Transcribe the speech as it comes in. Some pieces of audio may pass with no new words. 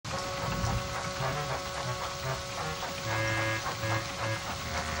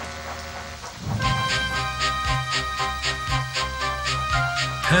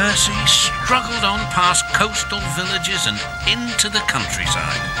Percy struggled on past coastal villages and into the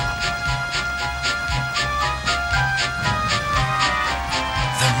countryside.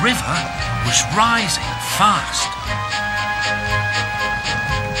 The river was rising fast.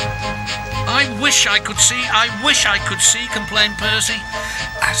 I wish I could see, complained Percy,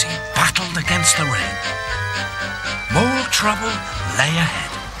 as he battled against the rain. More trouble lay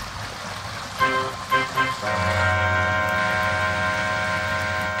ahead.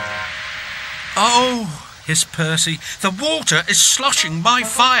 Oh, hissed Percy, the water is sloshing my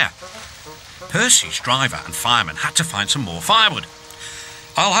fire. Percy's driver and fireman had to find some more firewood.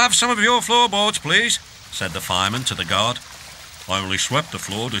 I'll have some of your floorboards, please, said the fireman to the guard. I only swept the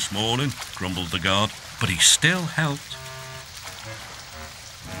floor this morning, grumbled the guard, but he still helped.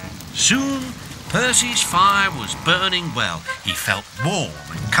 Soon, Percy's fire was burning well. He felt warm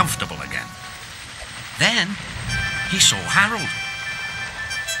and comfortable again. Then, he saw Harold.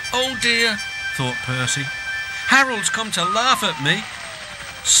 Oh dear, thought Percy. Harold's come to laugh at me.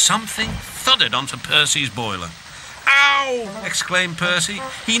 Something thudded onto Percy's boiler. Ow! Exclaimed Percy.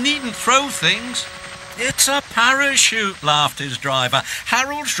 He needn't throw things. It's a parachute, laughed his driver.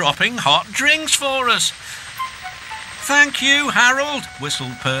 Harold's dropping hot drinks for us. Thank you, Harold,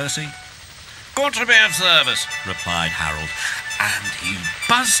 whistled Percy. Good to be of service, replied Harold, and he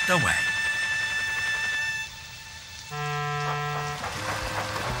buzzed away.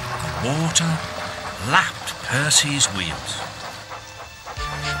 The water lapped Percy's wheels.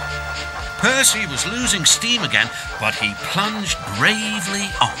 Percy was losing steam again, but he plunged bravely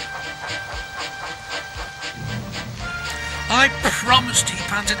on. I promised, he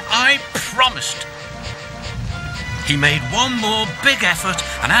panted, I promised. He made one more big effort,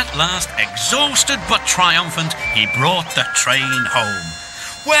 and at last, exhausted but triumphant, he brought the train home.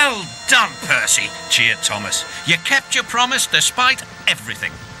 Well done, Percy, cheered Thomas. You kept your promise despite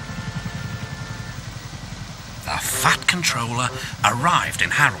everything. The fat controller arrived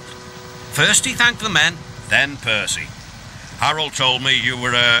in Harold. First he thanked the men, then Percy. Harold told me you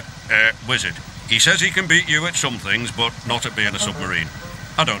were a wizard. He says he can beat you at some things, but not at being a submarine.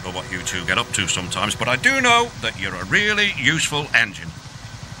 I don't know what you two get up to sometimes, but I do know that you're a really useful engine.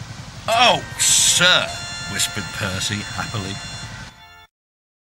 Oh, sir, whispered Percy happily.